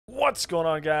What's going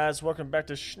on, guys? Welcome back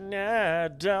to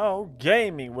Schnidog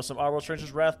Gaming with some Oddworld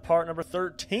Stranger's Wrath part number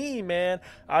 13, man.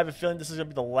 I have a feeling this is going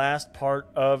to be the last part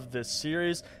of this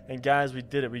series. And guys, we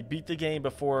did it. We beat the game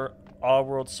before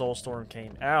Oddworld Soulstorm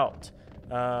came out.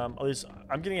 At least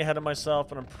I'm getting ahead of myself,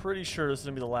 but I'm pretty sure this is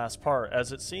going to be the last part,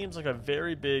 as it seems like a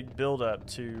very big build-up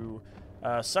to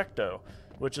Sekto,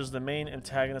 which is the main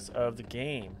antagonist of the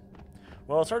game.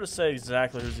 Well, it's hard to say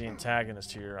exactly who's the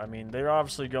antagonist here. I mean, they're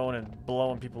obviously going and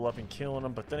blowing people up and killing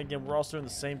them, but then again, we're also doing the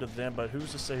same to them, but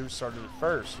who's to say who started it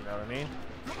first, you know what I mean?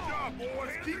 Good job, boys.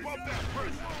 Keep up that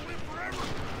pressure.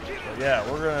 But yeah,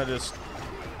 we're going to just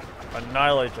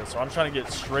annihilate this. So I'm trying to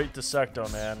get straight to Sekto,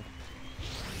 man.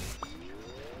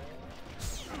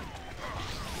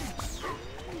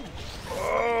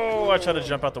 Oh, I tried to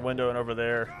jump out the window and over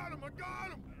there. I got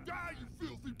him. Die, you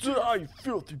filthy beast. Die, you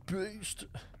filthy beast.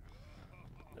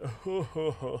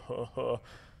 So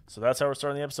that's how we're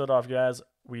starting the episode off, guys.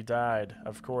 We died,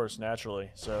 of course, naturally.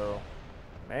 So,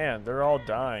 man, they're all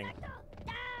dying.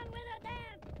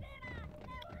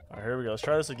 Alright, here we go. Let's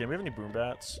try this again. We have any boom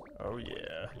bats? Oh,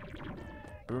 yeah.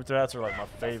 Boom bats are like my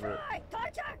favorite.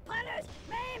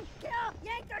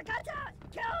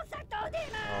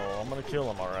 Oh, I'm gonna kill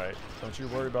him, alright. Don't you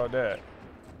worry about that.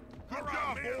 Good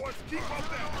job, boys. Keep up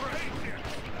that pressure.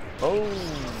 Boom!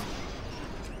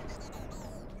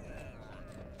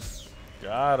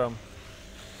 Got him.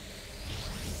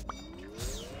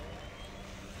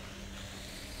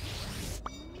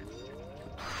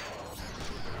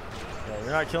 Yeah,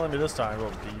 you're not killing me this time,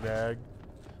 little D-bag.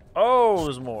 Oh,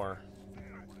 there's more.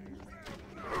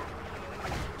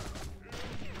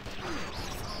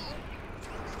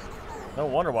 No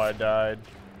wonder why I died.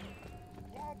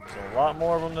 There's a lot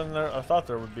more of them than I thought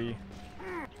there would be.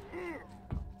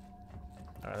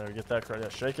 Alright, there, get that credit. Yeah,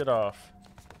 shake it off.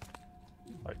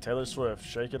 Like Taylor Swift,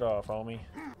 shake it off, homie.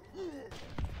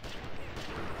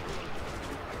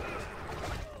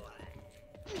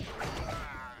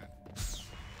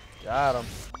 Got him.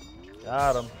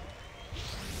 Got him.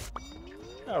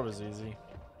 That was easy.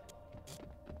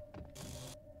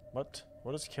 What?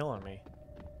 What is killing me?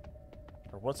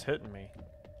 Or what's hitting me?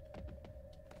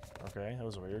 Okay, that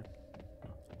was weird.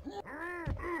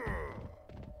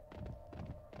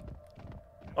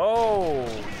 Oh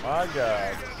my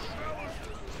god.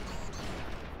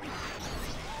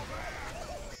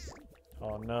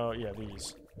 Oh no, yeah,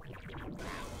 these.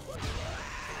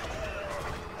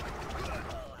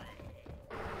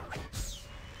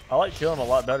 I like killing them a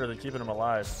lot better than keeping them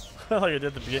alive. Like I did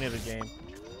at the beginning of the game.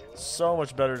 So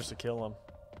much better just to kill them.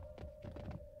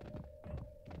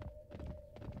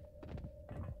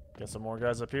 Get some more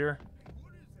guys up here.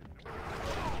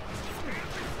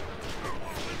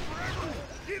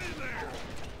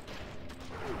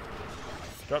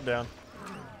 Drop down.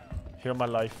 Heal my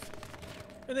life.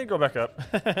 And then go back up.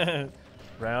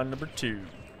 Round number 2.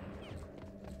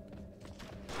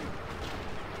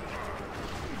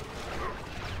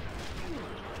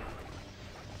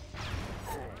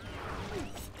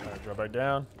 Alright, drop back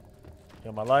down.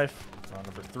 Heal my life. Round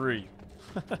number 3.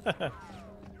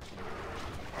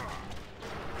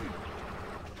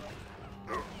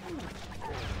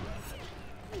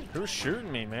 Who's shooting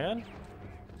me, man?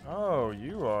 Oh,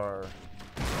 you are.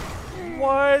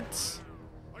 What?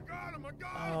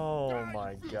 Oh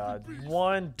my god.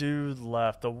 One dude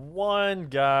left. The one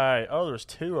guy. Oh, there's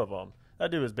 2 of them.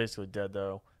 That dude was basically dead,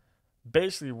 though.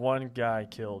 Basically, one guy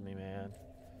killed me, man.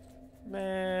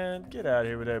 Man, get out of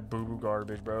here with that boo-boo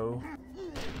garbage, bro.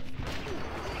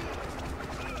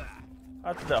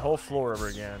 I did that whole floor over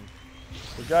again.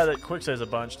 The guy that quick saves a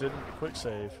bunch didn't quick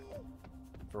save.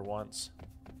 For once.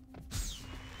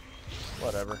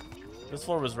 Whatever. This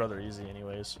floor was rather easy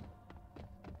anyways.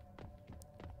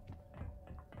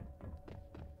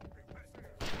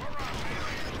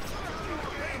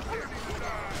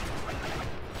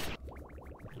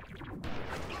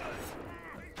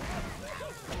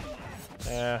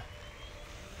 Yeah.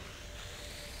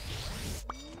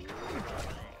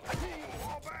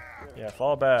 Yeah,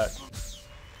 fall back.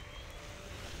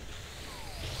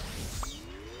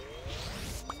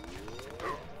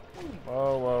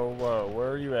 Whoa, whoa, whoa. Where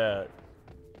are you at?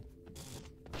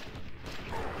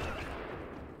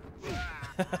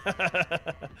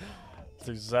 That's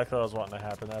exactly what I was wanting to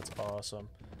happen. That's awesome.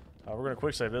 We're going to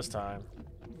quick save this time.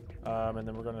 And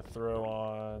then we're going to throw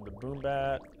on the boom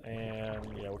bat. And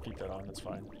yeah, we'll keep that on. That's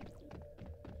fine.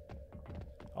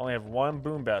 I only have 1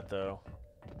 boom bat, though.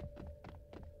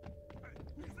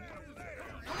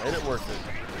 Made it worth it.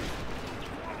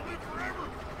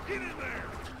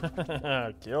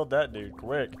 Killed that dude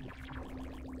quick.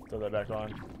 Throw that back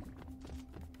on.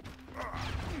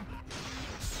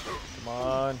 Come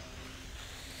on.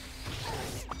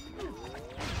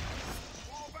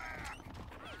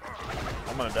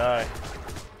 gonna die.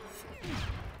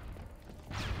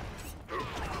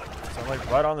 So I'm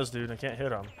like right on this dude and I can't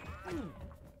hit him.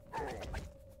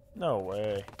 No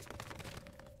way.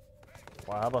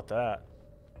 Wow, how about that?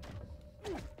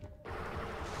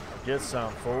 Get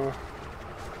some, fool.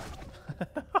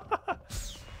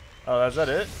 Oh, is that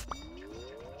it?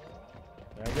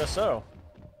 Yeah, I guess so.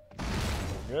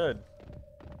 Good.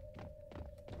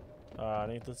 I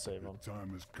need to save him.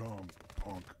 Time has come,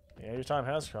 punk. Yeah, your time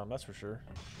has come, that's for sure.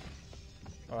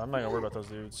 Oh, I'm not gonna worry about those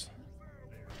dudes.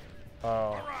 Oh.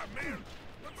 Alright, man.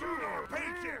 Let's earn our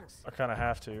paychecks. I kinda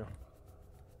have to.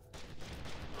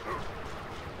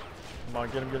 Come on,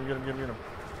 get him, get him, get him, get him, get him.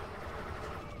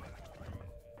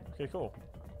 Okay, cool.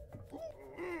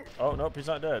 Oh, nope, he's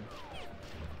not dead.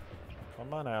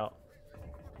 Come on out.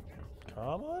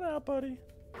 Come on out, buddy.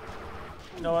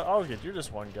 You know what? I'll get you. You're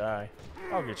just one guy.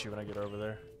 I'll get you when I get over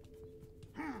there.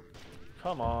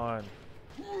 Come on.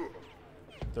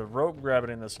 The rope grabbing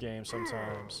in this game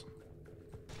sometimes.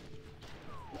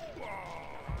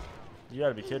 You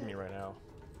gotta be kidding me right now.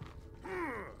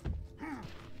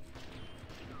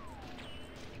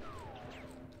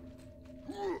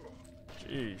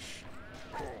 Jeez.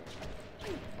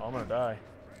 Oh, I'm gonna die.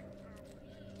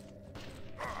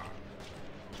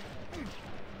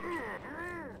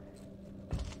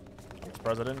 I'm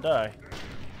surprised I didn't die.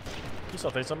 He still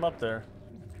thinks I'm up there.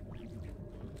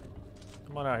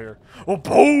 Come on out here. Oh,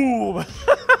 boom!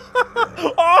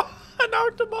 Oh, I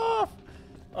knocked him off!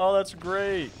 Oh, that's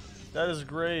great. That is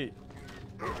great.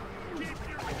 Keep your shit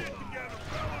together,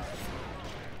 fellas.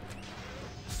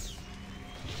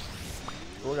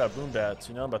 Oh, we got boom bats.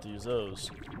 You know I'm about to use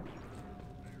those.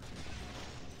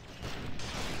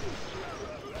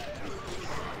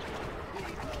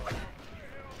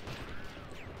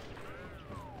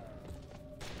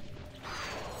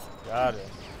 Got it.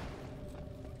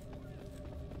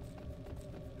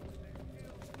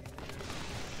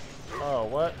 Oh,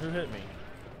 what? Who hit me?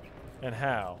 And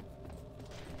how?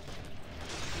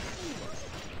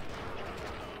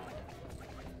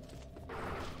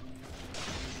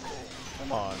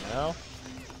 Come on now.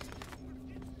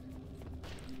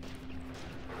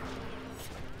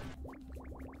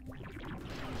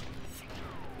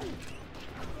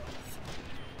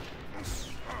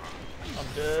 I'm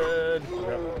dead.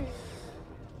 Okay.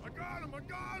 I got him, I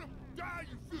got him. Die,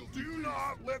 you filthy. Do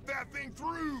not let that thing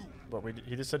through. But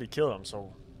he just said he killed him,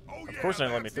 so Oh, of yeah, course they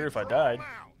didn't let me that's through it. if I Throw died. 'em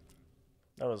out.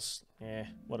 That was,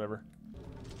 whatever.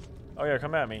 Oh yeah,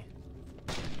 come at me.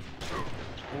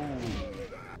 Ooh.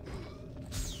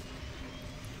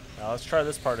 Now let's try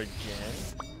this part again.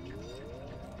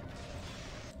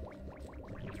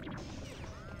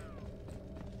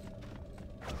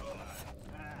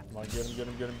 Come on, get him, get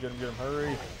him, get him, get him, get him,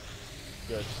 hurry.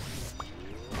 Good.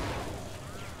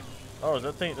 Oh,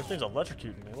 that thing's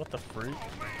electrocuting me. What the freak? Oh,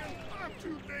 man, I'm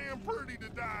too damn pretty to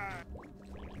die.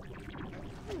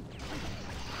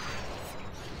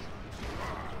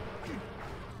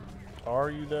 Are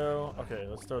you though? Okay,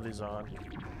 let's throw these on.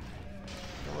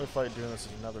 Don't really fight doing this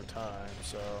another time,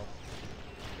 so.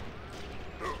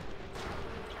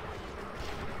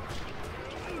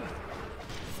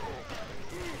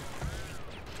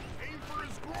 Aim for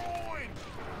his groin.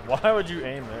 Why would you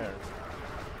aim there?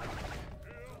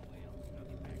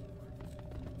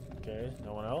 Okay,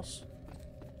 no one else?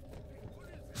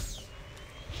 Push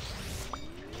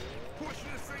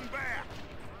this thing back.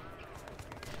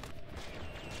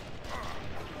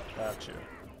 Got you.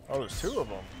 Oh, there's two of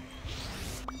them.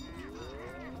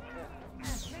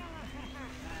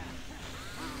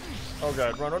 Oh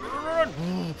god, run, run, run, run!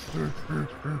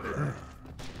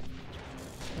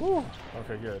 Woo!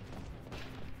 Okay, good.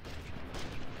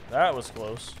 That was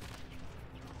close.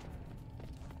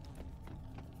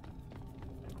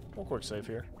 One quick save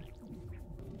here.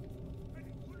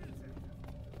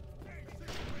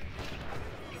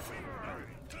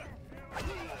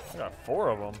 I got 4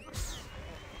 of them.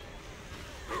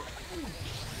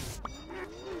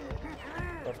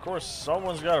 Of course,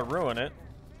 someone's got to ruin it.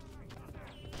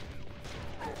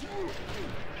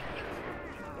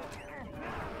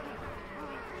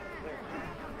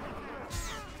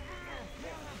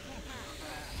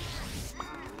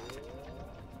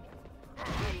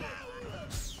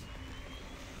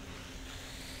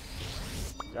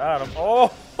 Got him.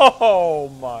 Oh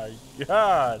my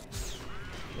god.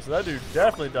 So that dude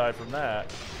definitely died from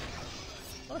that.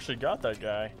 I actually got that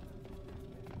guy.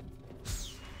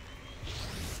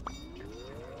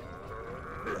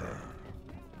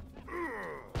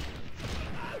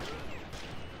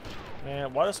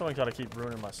 Man, why does someone gotta keep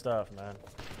ruining my stuff, man?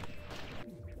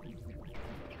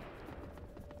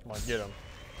 Come on, get him.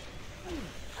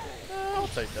 I'll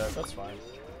take that. That's fine.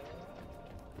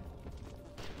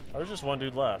 Oh, there's just one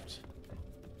dude left.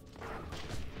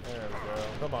 There we go.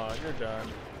 Come on, you're done.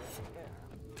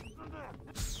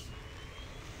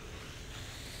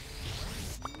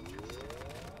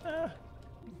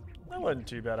 That wasn't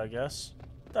too bad, I guess.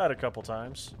 Died a couple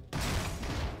times.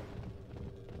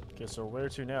 Okay, so where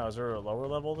to now? Is there a lower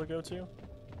level to go to?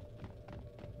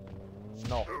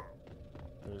 No.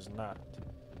 There's not.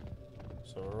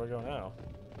 So where do I go now?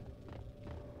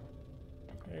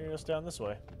 Hey, let's down this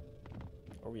way.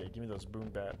 Oh yeah, give me those boom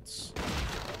bats.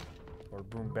 Or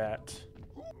boom bat.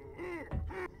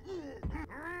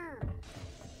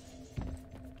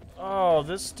 Oh,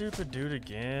 this stupid dude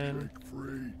again. Shake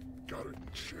free. Got it.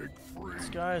 Shake free. This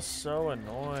guy is so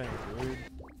annoying, dude.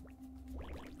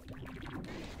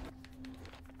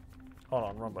 Hold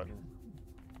on, wrong button.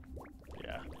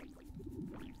 Yeah.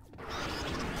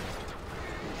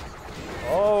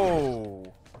 Oh.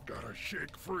 Gotta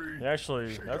shake free. Yeah,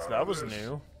 actually, Shake that was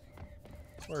new.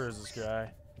 Where is this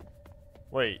guy?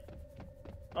 Wait.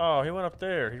 Oh, he went up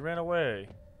there. He ran away.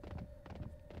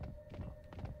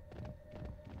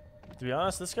 To be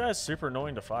honest, this guy is super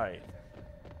annoying to fight.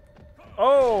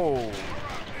 Oh! Oh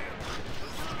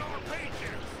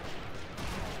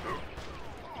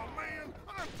man,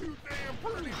 I'm too damn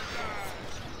pretty to die.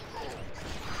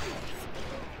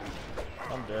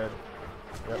 I'm dead.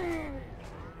 Yep.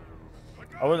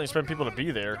 I wasn't expecting people to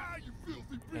be there.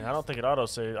 And I don't think it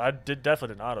autosaved. I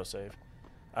definitely didn't autosave.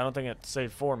 I don't think it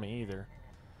saved for me either.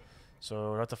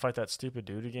 So I have to fight that stupid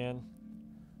dude again.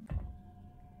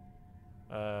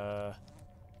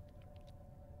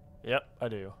 Yep, I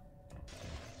do.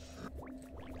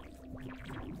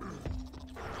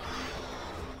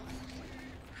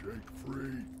 Shake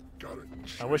free. Got it.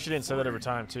 I wish you didn't say that every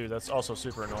time too. That's also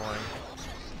super annoying.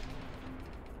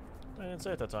 I didn't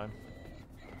say it that time.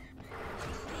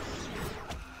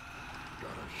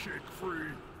 Gotta shake free.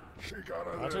 Shake out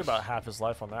of I this. took about half his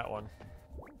life on that one.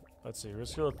 Let's see.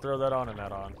 Let's go throw that on and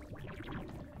that on.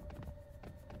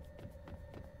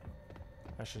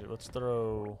 Actually, let's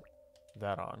throw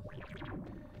that on.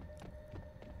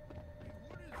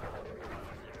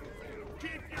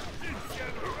 Keep your shit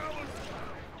together, fellas.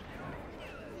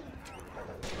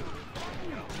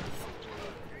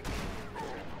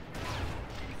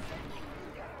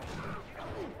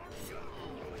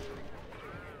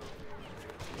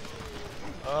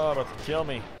 Oh, about to kill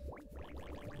me.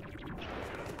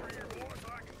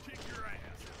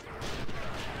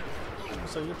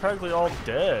 So you're practically all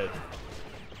dead.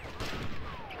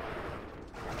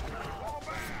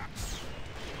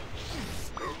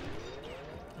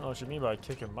 Oh, what you mean by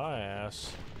kicking my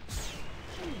ass?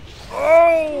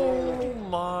 Oh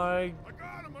my! I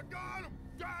got him!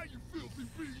 Die, you filthy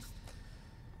beast!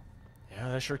 Yeah,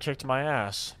 that sure kicked my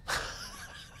ass.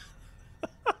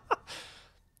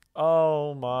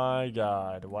 Oh my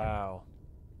god! Wow.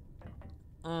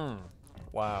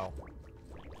 Wow.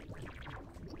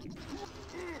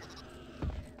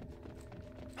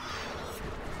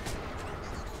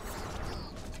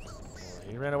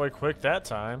 He ran away quick that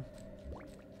time.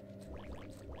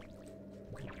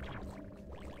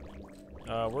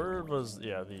 Where was...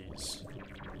 yeah, these.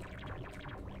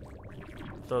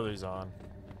 Throw these on.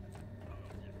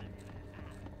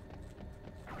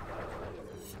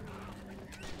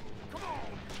 Come on,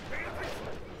 Panthers!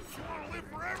 You wanna live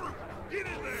forever? Get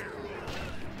in there!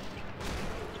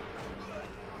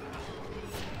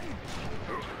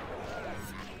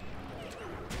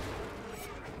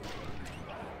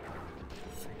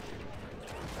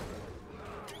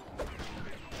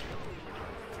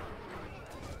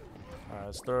 Alright,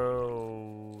 let's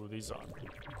throw these on.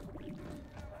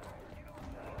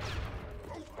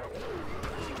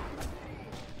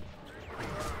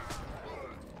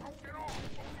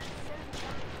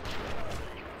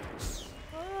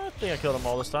 I think I killed them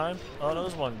all this time. Oh no,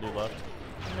 there's one dude left.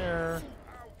 There.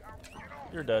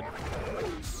 You're dead.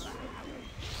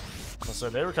 I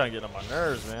said they were kind of getting on my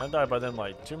nerves, man. I died by them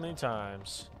like too many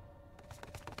times.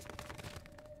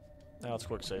 Now let's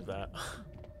quick save that.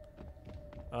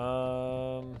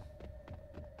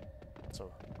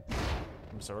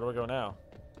 So where do I go now?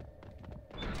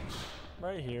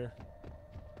 Right here.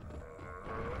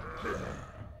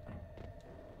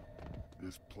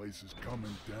 This place is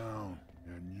coming down,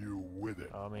 and you with it.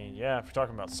 I mean, yeah, if you're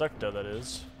talking about Sekto, that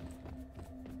is.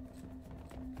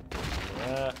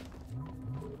 Yeah.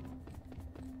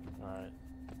 Alright.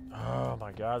 Oh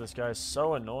my god, this guy is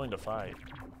so annoying to fight.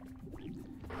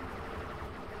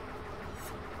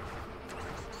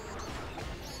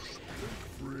 Shake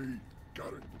free.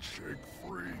 Got it. Shake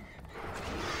free.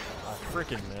 I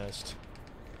freaking missed.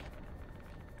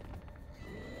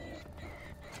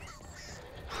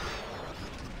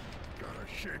 Gotta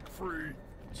shake free.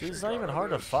 See, it's not even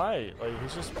hard to fight. Like,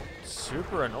 he's just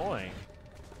super annoying.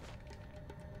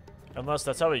 Unless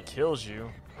that's how he kills you.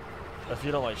 If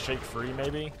you don't, like, shake free,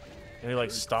 maybe. And he, like,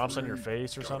 stomps on your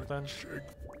face or something.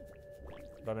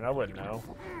 But, I mean, I wouldn't know.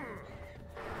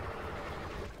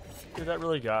 Dude, that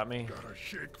really got me. Gotta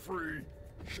shake free.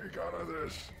 Shake out of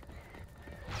this.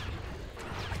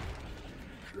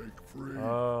 Shake free.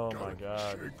 Oh my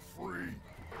god. Shake free.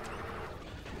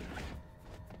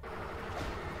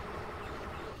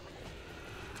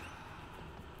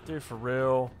 Dude, for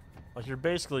real. Like, you're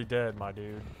basically dead, my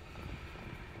dude.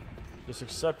 Just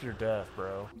accept your death,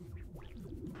 bro.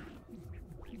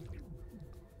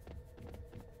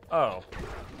 Oh.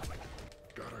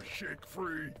 Gotta shake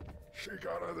free. Shake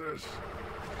out of this.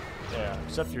 Yeah,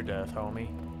 accept your death, homie.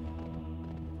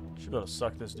 Should be able to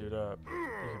suck this dude up. You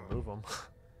can move him.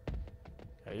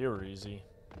 Yeah, you were easy.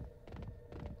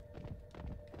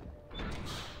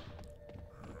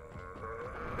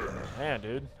 Man,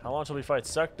 dude. How long till we fight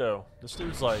Sekto? This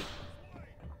dude's like...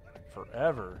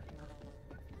 forever.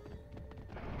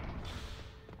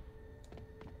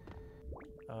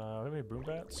 How many boom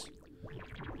bats?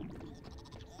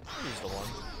 Use the one.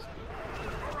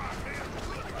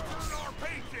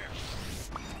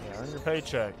 Yeah, earn your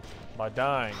paycheck by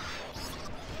dying.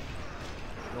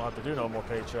 You don't have to do no more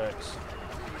paychecks.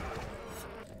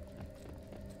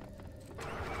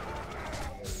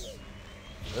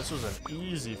 This was an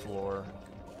easy floor.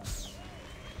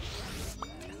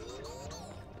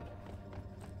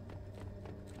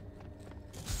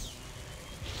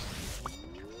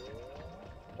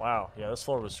 Wow, yeah, this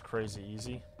floor was crazy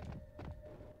easy.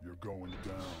 You're going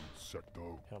down,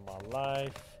 Sekto. Heal my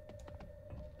life.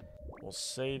 We'll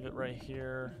save it right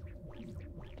here.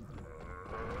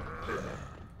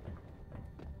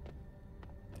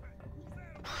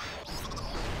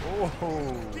 Oh!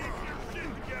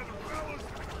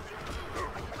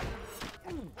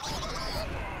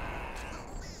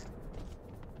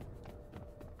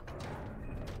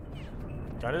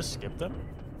 Can I just skip them?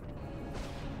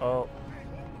 Oh,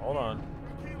 hold on.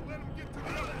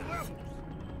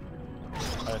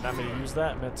 I did not mean to use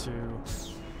that. I meant to.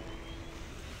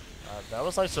 That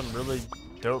was like some really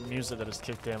dope music that just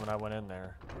kicked in when I went in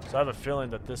there. So I have a feeling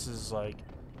that this is like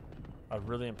a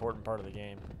really important part of the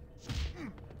game.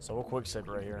 So we'll quick save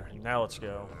right here. And now let's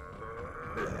go.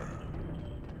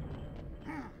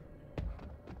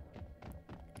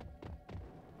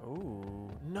 Ooh,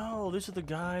 no, these are the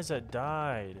guys that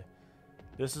died.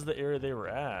 This is the area they were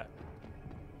at.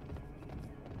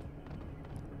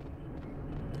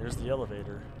 Here's the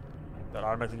elevator that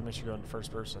automatically makes you go into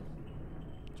first person.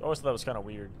 I always thought that was kind of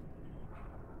weird.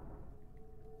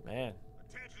 Man.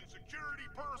 Attention security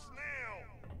personnel.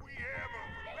 We have a...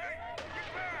 Hey,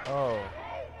 get back. Oh.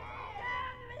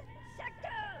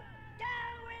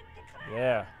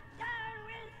 Yeah.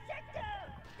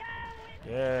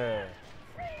 Yeah.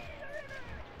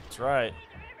 That's right.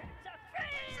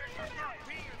 Sector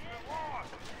 13 has been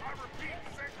lost. I repeat,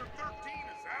 Sector 13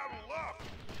 is out of luck.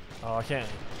 Oh, I can't.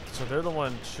 So they're the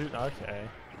one shooting. Okay.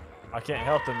 I can't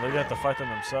help them. They're gonna have to fight them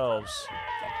themselves.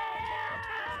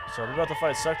 So we're about to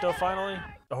fight Sekto finally.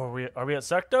 Oh, are we at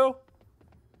Sekto? All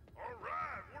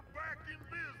right, we're back in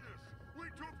business. We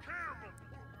took care of them.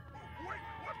 Wait,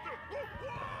 what the?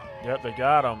 Whoa. Yep, they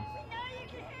got him. We know you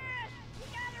can hear us. We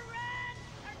gotta run.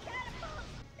 Our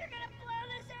catapults, they're gonna blow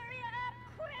this area up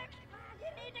quick. You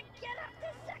need to get up to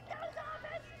Sekto's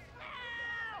office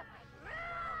now.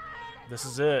 Run! This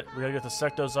is it. We gotta get to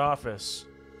Sekto's office.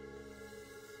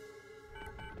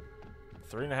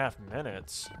 3.5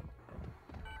 minutes.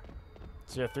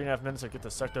 So yeah, 3.5 minutes to get to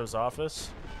Sekto's office.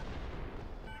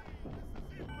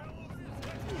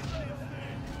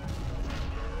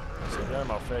 So get out of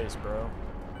my face, bro.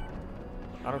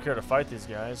 I don't care to fight these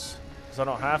guys, because I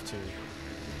don't have to.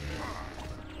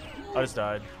 I just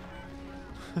died.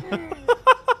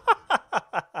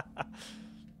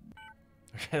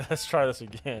 Okay, let's try this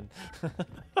again.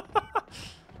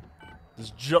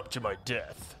 Just jump to my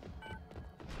death.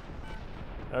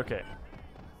 Okay.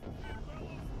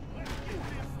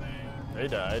 They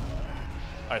died.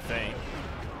 I think.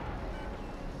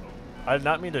 I did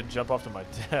not mean to jump off to my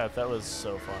death. That was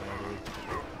so funny, dude.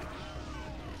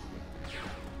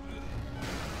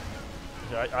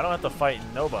 Okay, I don't have to fight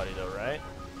nobody, though, right?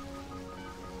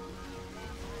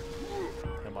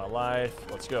 In my life.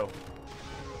 Let's go.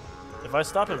 If I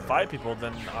stop and fight people,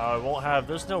 then I won't have...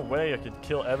 There's no way I could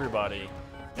kill everybody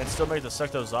and still make the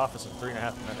Sekto's office in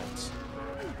 3.5 minutes.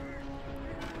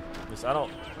 I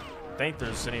don't think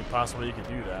there's any possible way you could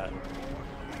do that.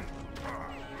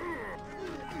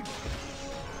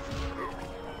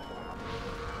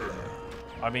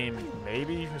 I mean,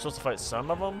 maybe you're supposed to fight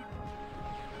some of them.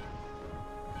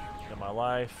 Get my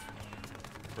life.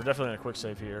 We're definitely in a quick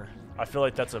save here. I feel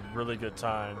like that's a really good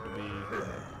time to be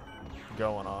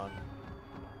going on.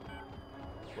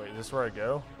 Wait, is this where I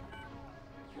go?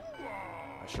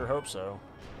 I sure hope so.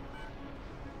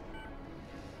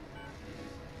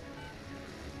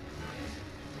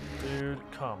 Dude,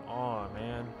 come on,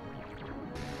 man.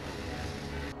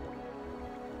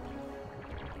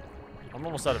 I'm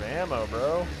almost out of ammo,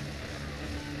 bro.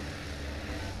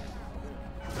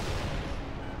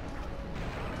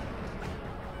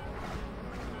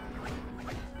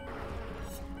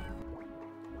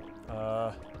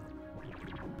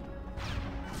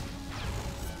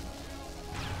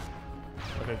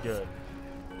 Okay, good.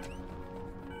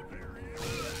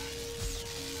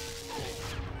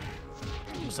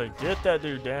 I'm gonna say, get that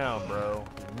dude down, bro.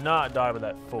 Do not die with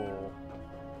that fool.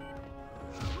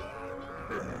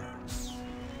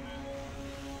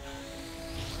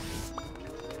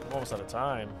 I'm almost out of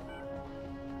time.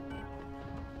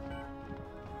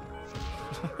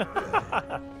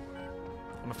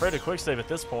 I'm afraid to quick save at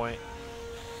this point.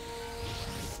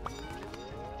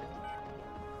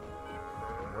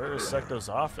 Where is Sekto's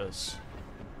office?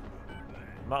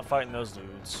 I'm not fighting those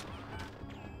dudes.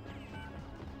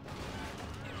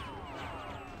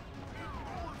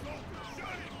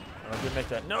 I didn't make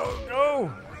that. No,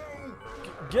 no!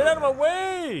 Get out of my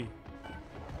way!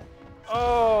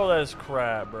 Oh, that's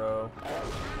crap, bro.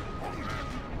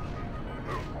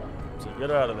 So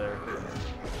get out of there.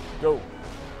 Go.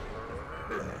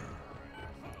 Yeah,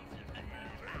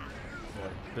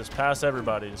 just pass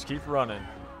everybody. Just keep running.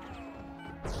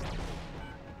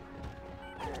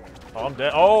 Oh, I'm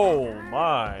dead. Oh,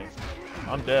 my.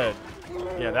 I'm dead.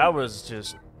 Yeah, that was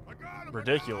just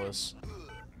ridiculous.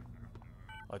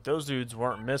 Like, those dudes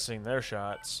weren't missing their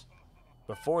shots.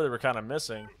 Before, they were kind of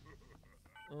missing.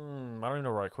 I don't even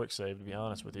know where I quick saved, to be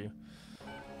honest with you.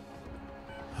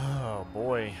 Oh,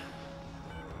 boy.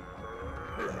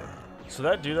 So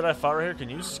that dude that I fought right here, can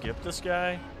you skip this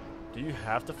guy? Do you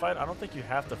have to fight? I don't think you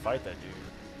have to fight that dude.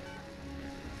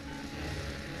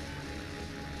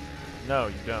 No,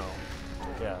 you don't.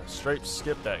 Yeah, straight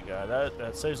skip that guy.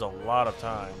 That saves a lot of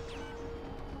time.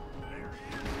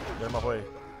 Get him away.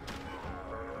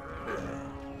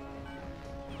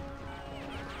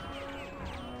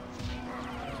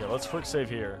 Okay, let's quick save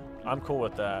here. I'm cool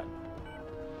with that.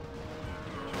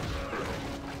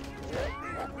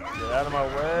 Get out of my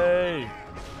way.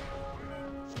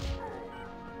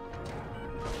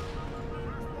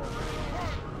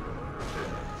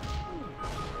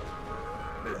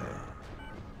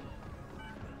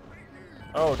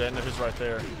 Oh, damn, who's right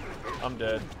there? I'm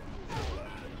dead.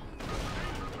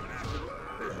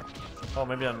 Oh,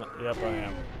 maybe I'm. Yep, I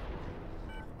am.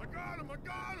 I got him! I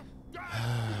got him!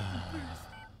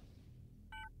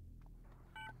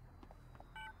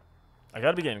 I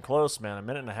gotta be getting close, man. A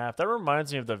minute and a half. That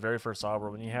reminds me of the very first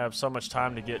Oddworld when you have so much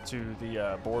time to get to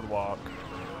the boardwalk.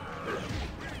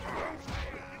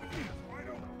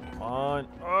 Come on.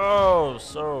 Oh,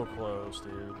 so close,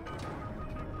 dude.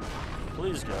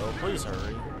 Please go. Please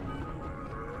hurry.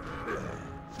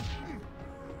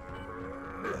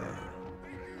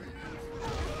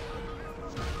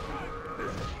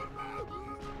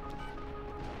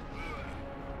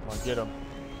 Come on, get him.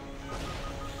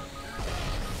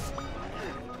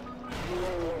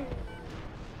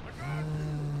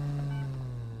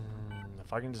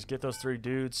 If I can just get those 3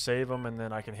 dudes, save them, and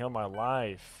then I can heal my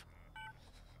life.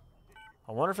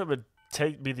 I wonder if it would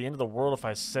be the end of the world if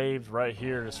I saved right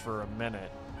here just for a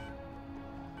minute.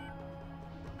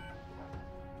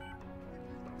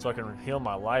 So I can heal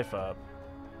my life up.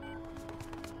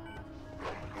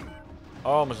 Oh, I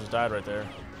almost just died right there.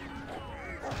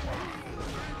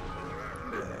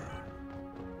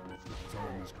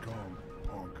 Time has come,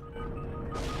 punk.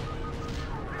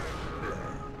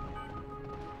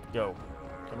 Go.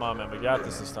 Come on, man. We got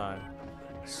this time.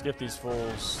 Skip these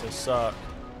fools. They suck.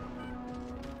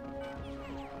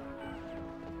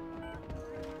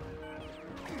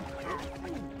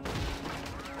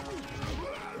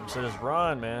 So just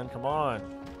run, man. Come on.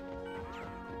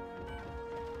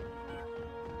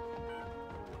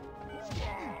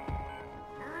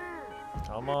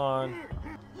 Come on.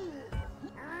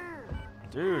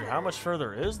 Dude, how much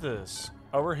further is this?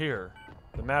 Oh, we're here.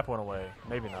 The map went away.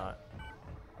 Maybe not.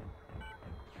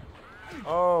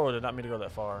 Oh, I did not mean to go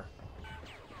that far.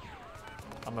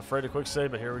 I'm afraid to quick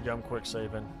save, but here we go. I'm quick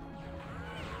saving.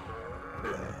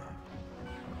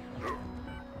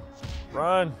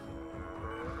 Run.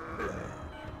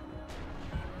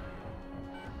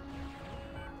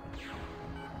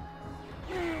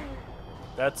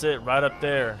 That's it, right up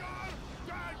there.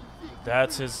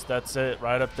 That's it,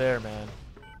 right up there, man.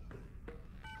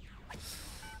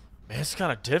 Man, it's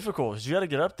kind of difficult because you got to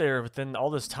get up there within all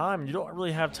this time. You don't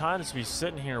really have time to be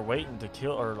sitting here waiting to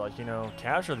kill or, like, you know,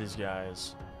 capture these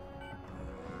guys.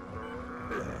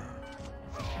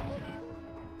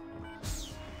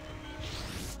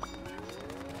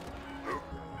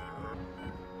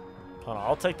 Hold on,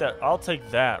 I'll take that. I'll take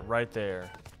that right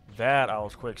there. That I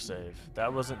was quick save.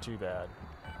 That wasn't too bad.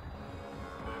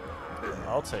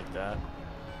 I'll take that.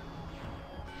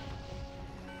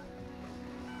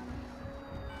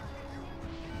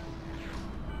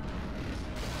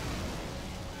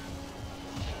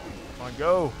 Come on,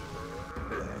 go.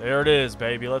 There it is,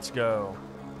 baby. Let's go.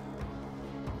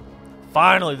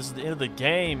 Finally, this is the end of the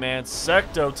game, man.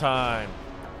 Sekto time.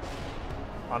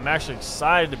 I'm actually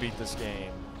excited to beat this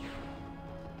game.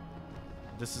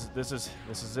 This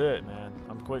is it, man.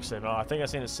 I'm quick saving. Oh, I think I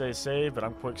seen it say save, but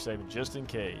I'm quick saving just in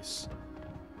case.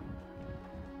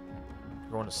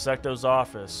 We're going to Sekto's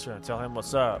office. Trying to tell him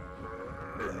what's up.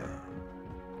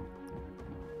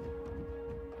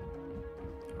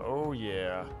 Oh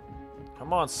yeah.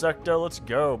 Come on, Sekto, let's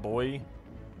go, boy.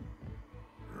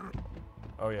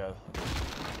 Oh yeah.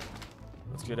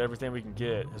 Let's get everything we can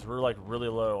get, because we're like really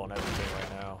low on everything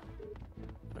right now.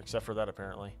 Except for that,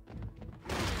 apparently.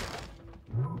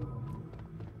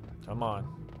 Come on.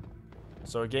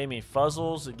 So it gave me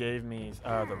fuzzles, it gave me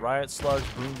the riot slugs,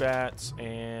 boom bats,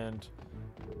 and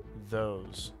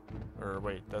those. Or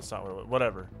wait, that's not what it was.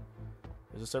 Whatever.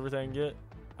 Is this everything I can get?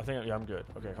 I think, yeah, I'm good.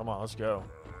 Okay, come on, let's go.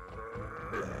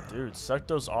 Dude,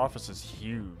 Sekto's office is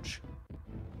huge.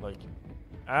 Like,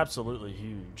 absolutely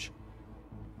huge.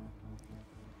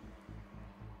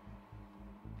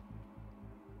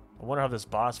 I wonder how this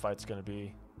boss fight's gonna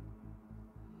be.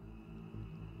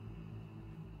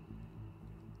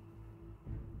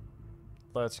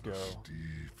 Let's go.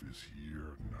 Steve is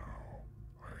here now.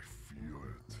 I feel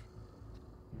it.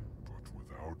 But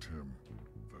without him,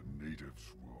 the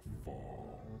natives will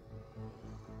fall.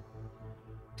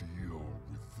 Deal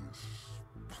with this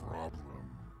problem.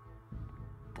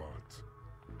 But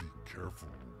be careful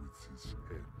with his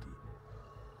head.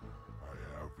 I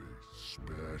have a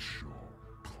special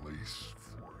place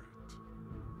for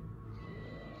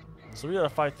it. So we gotta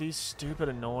fight these stupid,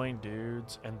 annoying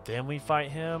dudes, and then we fight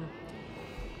him?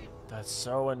 That's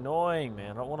so annoying,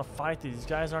 man. I don't want to fight these. These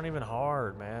guys aren't even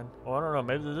hard, man. Well, I don't know.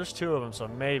 Maybe there's two of them, so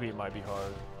maybe it might be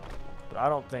hard. But I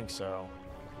don't think so.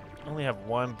 I only have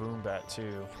one boom bat,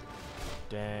 too.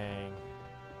 Dang.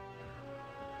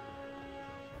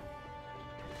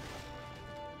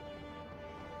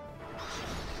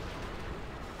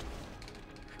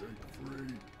 Shake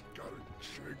free. Gotta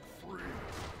shake free.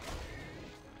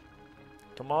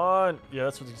 Come on. Yeah,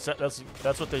 that's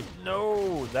what they.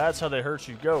 No, that's how they hurt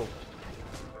you. Go.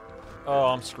 Oh,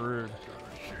 I'm screwed.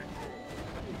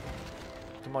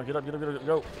 Come on, get up, get up, get up,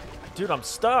 go. Dude, I'm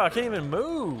stuck. I can't even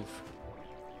move.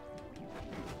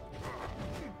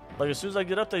 Like, as soon as I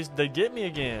get up, they get me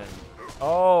again.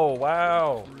 Oh,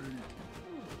 wow.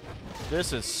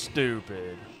 This is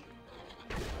stupid.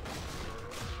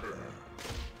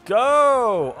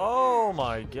 Go! Oh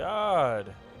my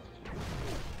god.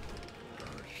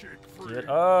 Get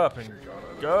up and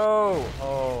go!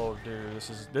 Oh, dude,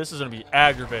 this is gonna be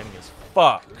aggravating as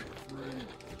fuck.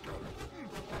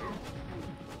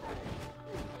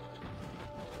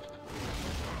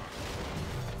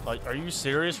 Like, are you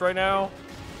serious right now?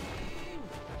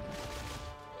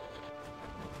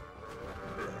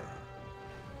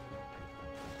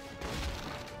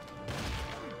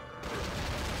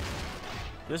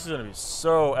 This is gonna be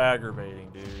so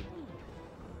aggravating, dude.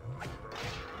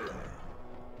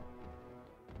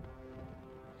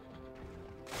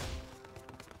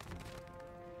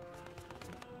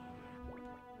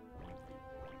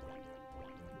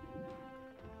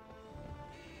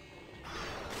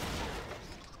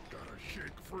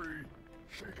 Free.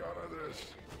 Shake out of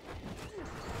this.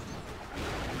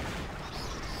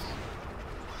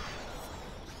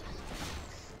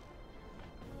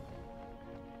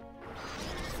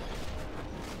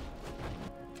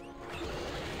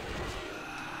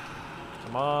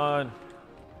 Come on.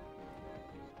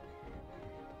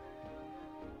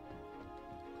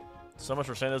 So much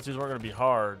for saying those dudes weren't going to be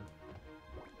hard.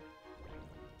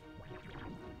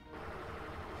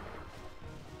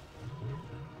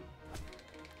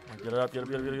 Get it up, get up,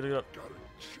 get up, get up, get up. Gotta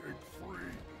shake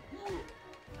free.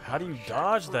 How do you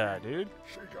dodge that, dude?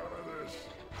 Shake out of this.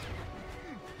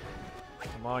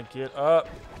 Come on, get up.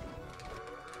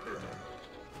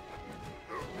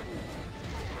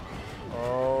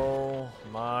 Oh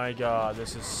my god,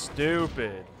 this is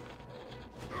stupid.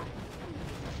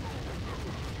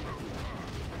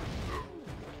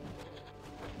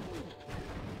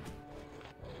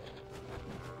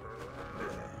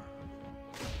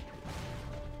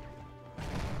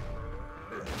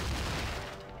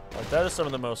 Like, that is some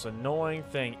of the most annoying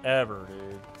thing ever,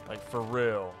 dude. Like, for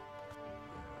real.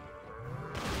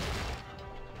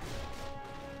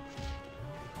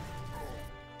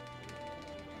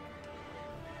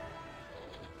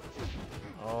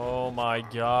 Oh my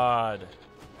god.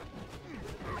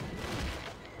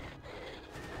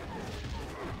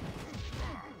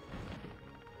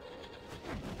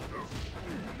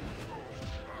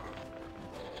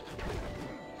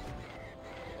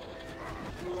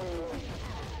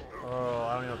 Oh,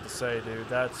 I don't know what to say, dude.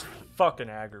 That's fucking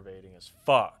aggravating as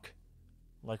fuck.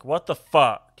 Like, what the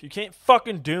fuck? You can't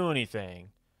fucking do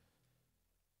anything.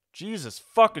 Jesus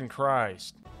fucking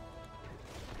Christ.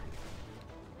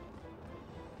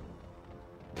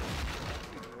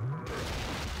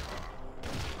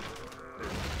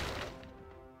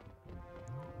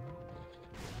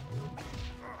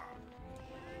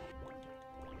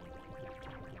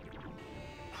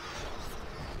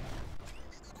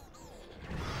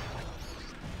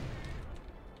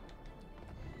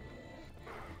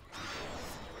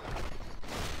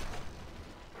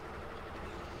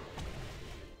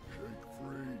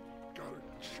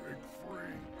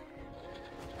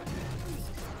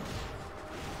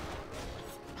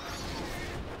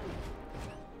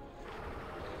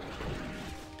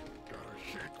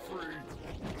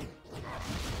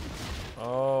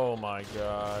 Oh my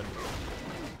god.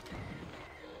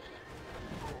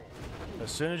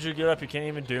 As soon as you get up, you can't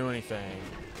even do anything.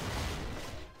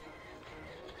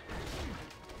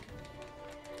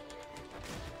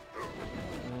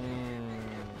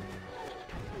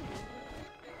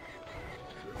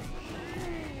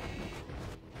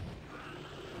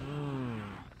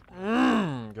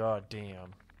 God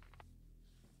damn.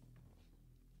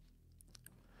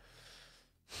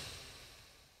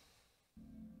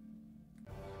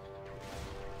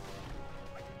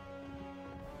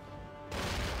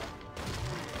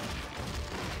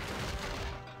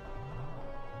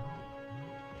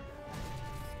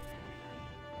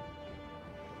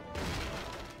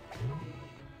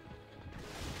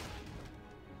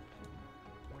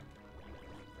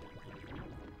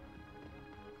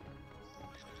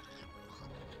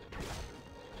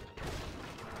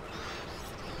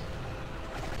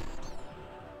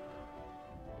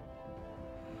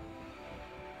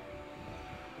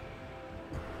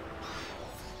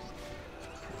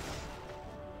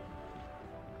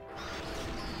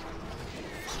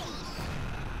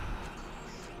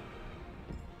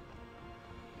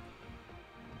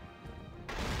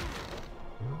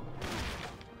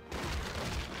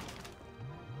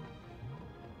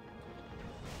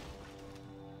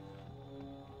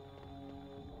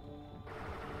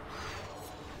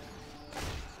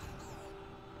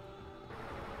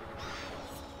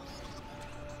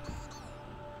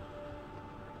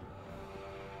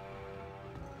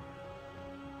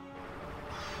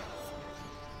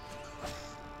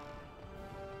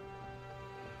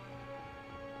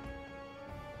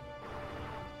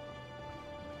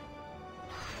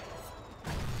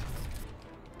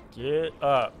 Get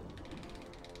up.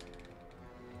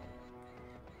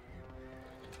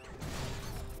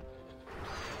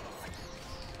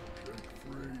 Shake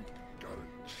free. Got it.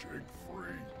 Shake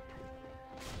free.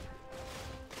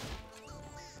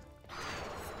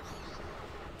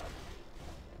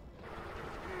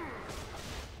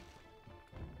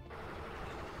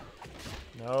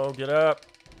 No, get up.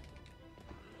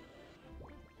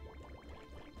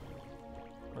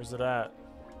 Where's it at?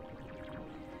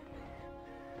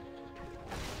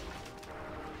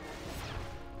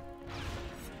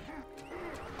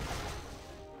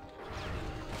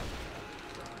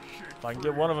 If I can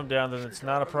get one of them down, then it's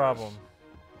not a problem.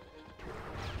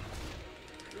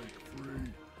 Shake free.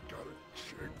 Got it.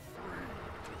 Shake free.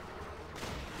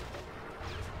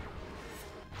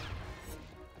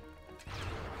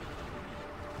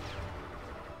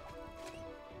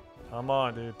 Come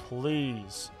on, dude,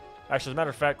 please. Actually, as a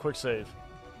matter of fact, quick save.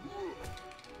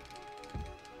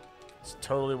 It's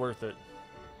totally worth it.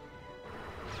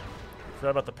 Forgot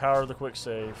about the power of the quick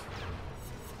save.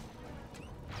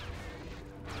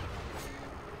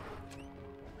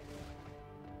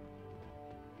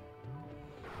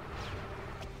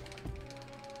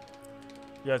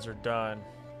 You guys are done.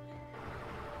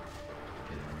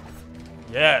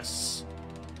 Yes!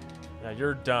 Now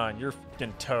you're done. You're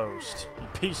fucking toast. You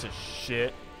piece of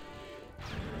shit.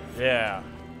 Yeah.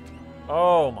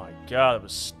 Oh my god, that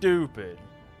was stupid.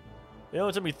 It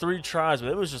only took me 3 tries,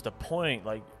 but it was just a point.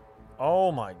 Like,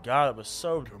 oh my god, it was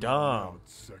so Come dumb. on out,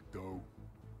 Sekto.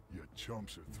 Your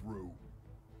chumps are through,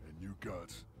 and you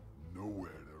got nowhere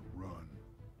to run.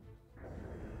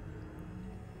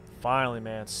 Finally,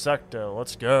 man. Sekto,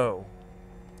 let's go.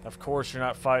 Of course, you're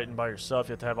not fighting by yourself.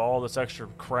 You have to have all this extra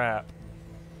crap.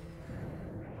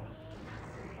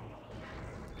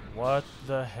 What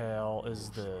the hell is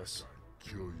this?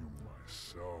 Kill you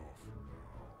myself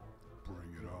now.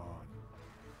 Bring it on.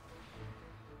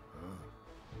 Huh?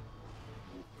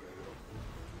 You'll fail.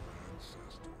 Your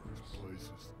ancestors. This place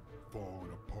is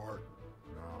falling apart.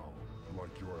 Now,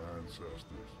 like your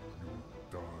ancestors, you'll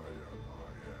die at my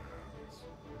hands.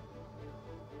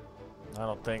 I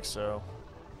don't think so.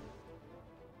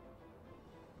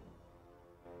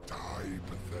 Die,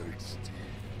 pathetic Steve.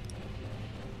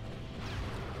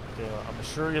 Okay, I'm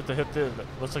sure you have to hit the.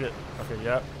 Looks like it. Okay,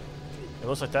 yep. It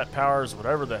looks like that powers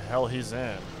whatever the hell he's in.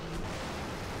 Now,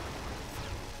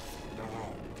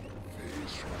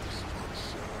 face your destruction.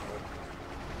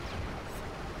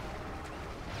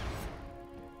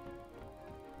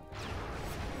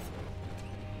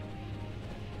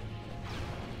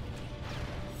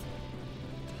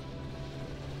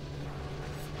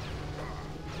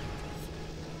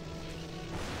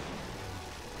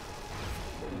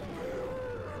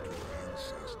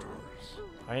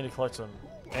 I need to collect some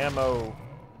ammo.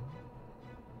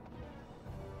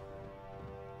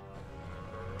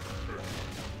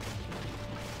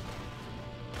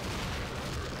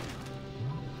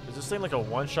 Is this thing like a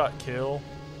one-shot kill?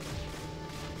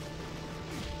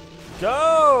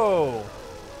 Go!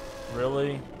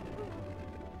 Really?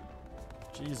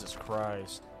 Jesus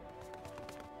Christ.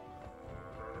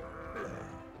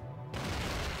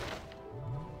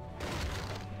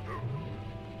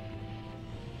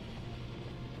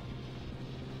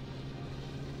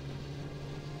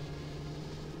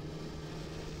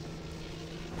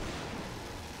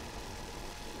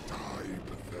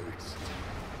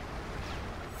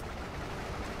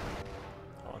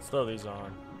 Let's throw these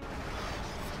on.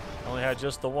 I only had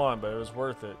just the one, but it was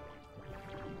worth it.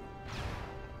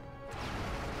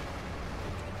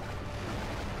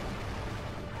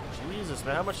 Jesus,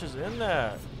 man, how much is in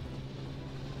that?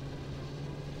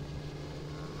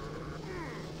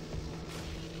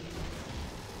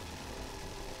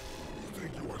 You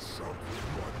think you are something,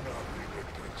 you are nothing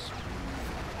against me.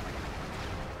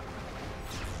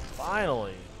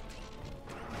 Finally.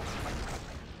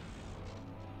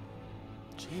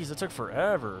 Jeez, that took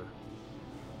forever.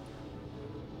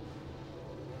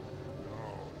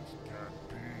 No, this can't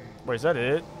be. Wait, is that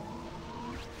it?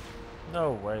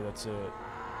 No way, that's it.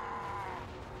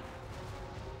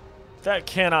 That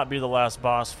cannot be the last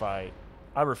boss fight.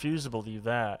 I refuse to believe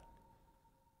that.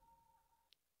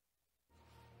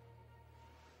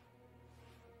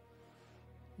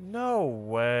 No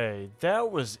way.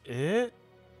 That was it?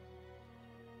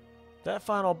 That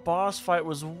final boss fight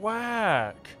was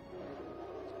whack.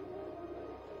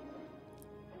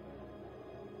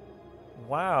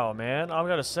 Wow, man. I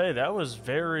gotta say, that was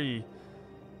very...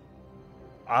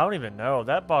 I don't even know.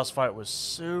 That boss fight was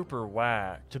super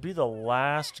whack. To be the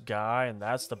last guy and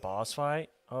that's the boss fight?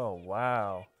 Oh,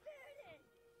 wow.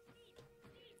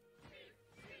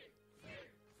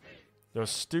 Those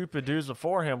stupid dudes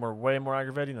before him were way more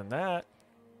aggravating than that.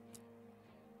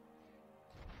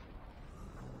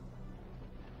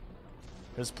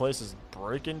 This place is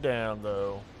breaking down,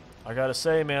 though. I gotta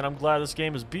say, man, I'm glad this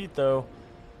game is beat, though.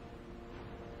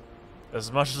 As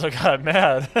much as I got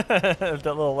mad at that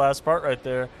little last part right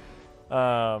there.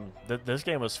 This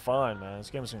game was fun, man. This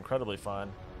game was incredibly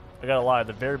fun. I gotta lie,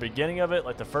 the very beginning of it,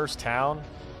 like the first town,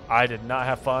 I did not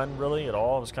have fun, really, at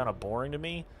all. It was kind of boring to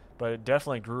me, but it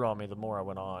definitely grew on me the more I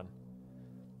went on.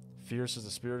 Fierce is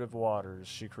the spirit of waters.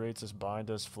 She creates us,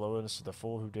 bind us, flow us to the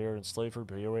fool who dare enslave her,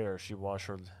 beware, she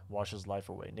washes life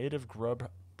away. Native grub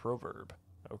proverb.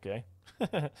 Okay.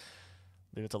 Leave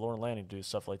it to Lauren Lanning to do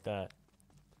stuff like that.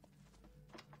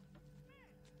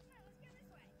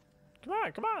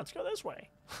 Come on, let's go this way.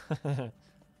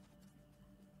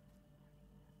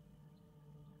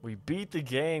 We beat the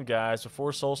game, guys, before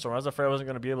Soulstorm. I was afraid I wasn't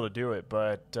going to be able to do it,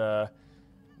 but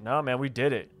no, man, we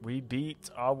did it. We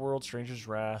beat Oddworld Stranger's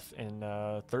Wrath in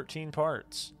 13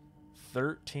 parts.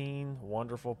 13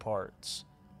 wonderful parts.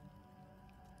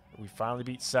 We finally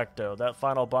beat Sekto. That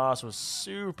final boss was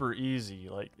super easy,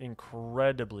 like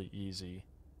incredibly easy.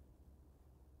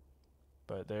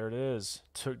 But there it is.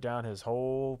 Took down his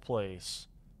whole place.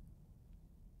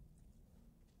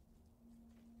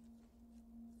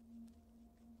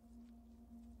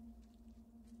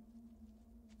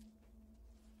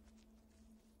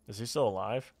 Is he still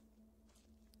alive?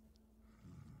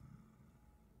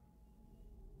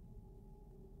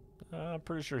 I'm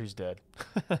pretty sure he's dead.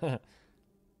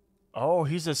 Oh,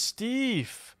 he's a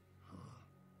Steve.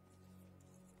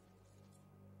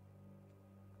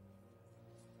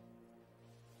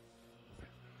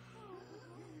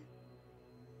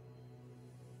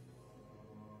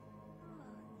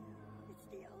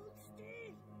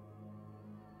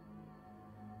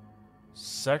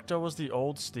 Sekto was the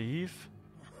old Steve?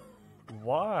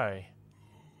 Why?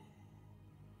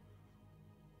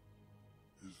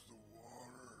 Is the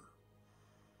water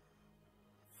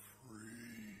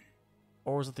free?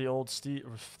 Or was it the old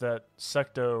Steve that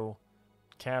Sekto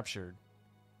captured?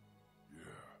 Yeah,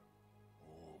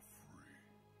 all free.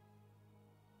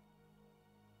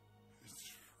 It's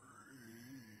free.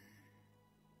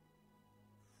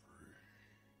 Free.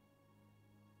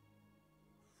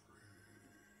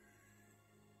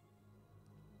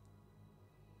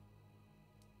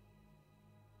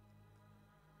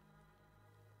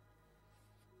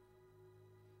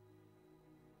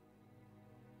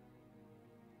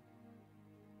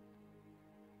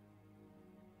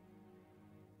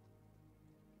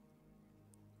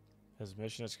 His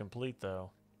mission is complete, though.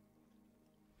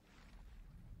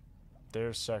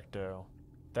 There's Sekto.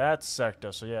 That's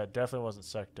Sekto. So yeah, it definitely wasn't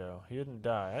Sekto. He didn't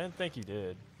die. I didn't think he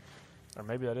did. Or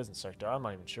maybe that isn't Sekto. I'm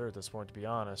not even sure at this point, to be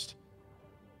honest.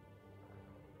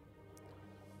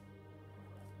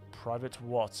 Private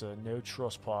Watson, no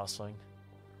trespassing.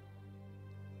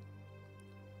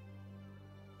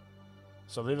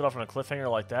 So leave it off on a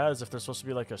cliffhanger like that, as if there's supposed to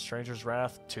be like a Stranger's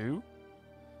Wrath 2?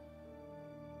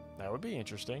 That would be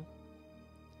interesting.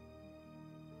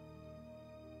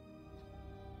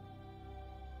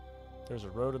 There's a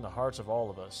road in the hearts of all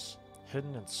of us,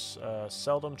 hidden and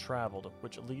seldom traveled,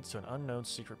 which leads to an unknown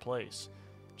secret place.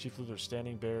 Chief Leader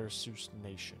Standing Bear, Seuss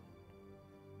Nation.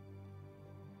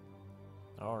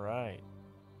 Alright.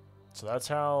 So that's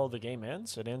how the game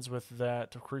ends. It ends with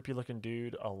that creepy looking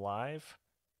dude alive.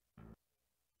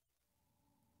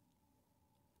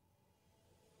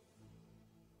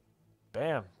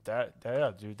 Bam.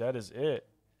 Yeah, dude, that is it.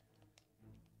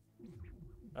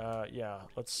 Yeah,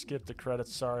 let's skip the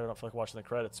credits. Sorry, I don't feel like watching the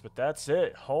credits, but that's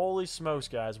it. Holy smokes,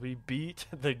 guys. We beat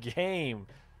the game.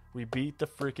 We beat the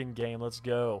freaking game. Let's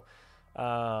go.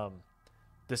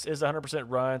 This is a 100%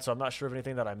 run, so I'm not sure of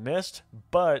anything that I missed,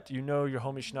 but you know your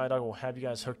homie Schnidog will have you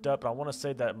guys hooked up, and I want to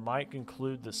say that might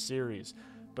conclude the series.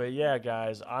 But yeah,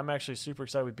 guys, I'm actually super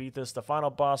excited we beat this. The final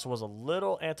boss was a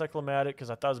little anticlimactic because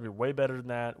I thought it would be way better than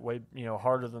that, way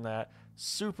harder than that.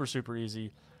 Super, super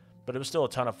easy. But it was still a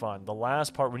ton of fun. The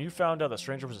last part, when you found out that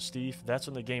Stranger was a Steve, that's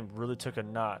when the game really took a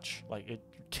notch. Like, it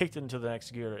kicked into the next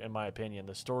gear, in my opinion.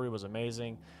 The story was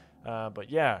amazing.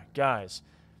 But yeah, guys.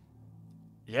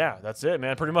 Yeah, that's it,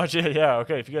 man. Pretty much it. Yeah,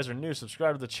 okay. If you guys are new,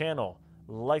 subscribe to the channel.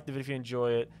 Like the video if you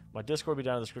enjoy it. My Discord will be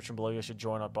down in the description below. You guys should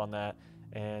join up on that.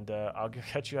 And I'll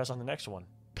catch you guys on the next one.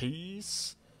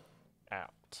 Peace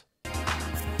out.